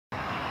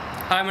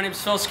Hi, my name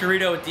is Phil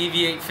Scarito with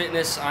Deviate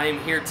Fitness. I am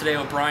here today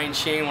with Brian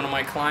Shane, one of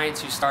my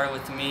clients who started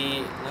with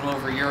me a little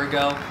over a year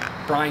ago.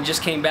 Brian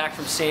just came back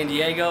from San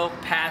Diego,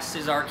 passed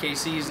his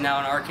RKC, he's now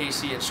an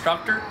RKC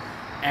instructor.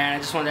 And I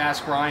just wanted to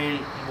ask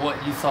Brian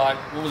what you thought,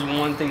 what was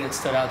one thing that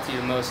stood out to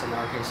you the most in the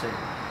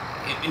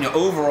RKC? You know,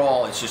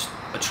 overall, it's just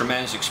a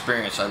tremendous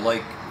experience. I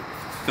like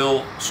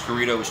Phil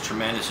Scarito is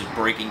tremendous at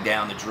breaking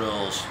down the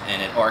drills,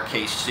 and at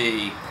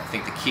RKC, I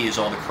think the key is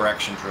all the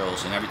correction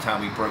drills. And every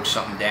time we broke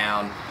something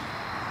down,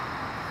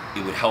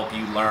 it would help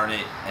you learn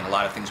it, and a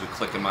lot of things would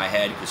click in my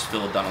head because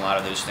Phil had done a lot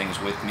of those things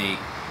with me.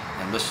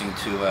 And listening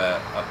to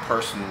a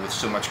person with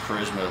so much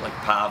charisma like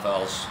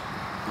Pavel's,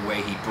 the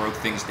way he broke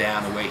things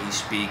down, the way he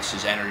speaks,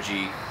 his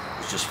energy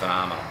was just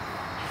phenomenal.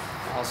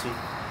 Awesome.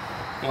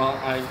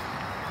 Well,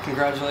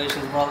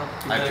 congratulations, brother.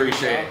 I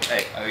appreciate it.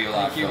 Hey, I owe you a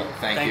lot, Phil.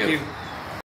 Thank you.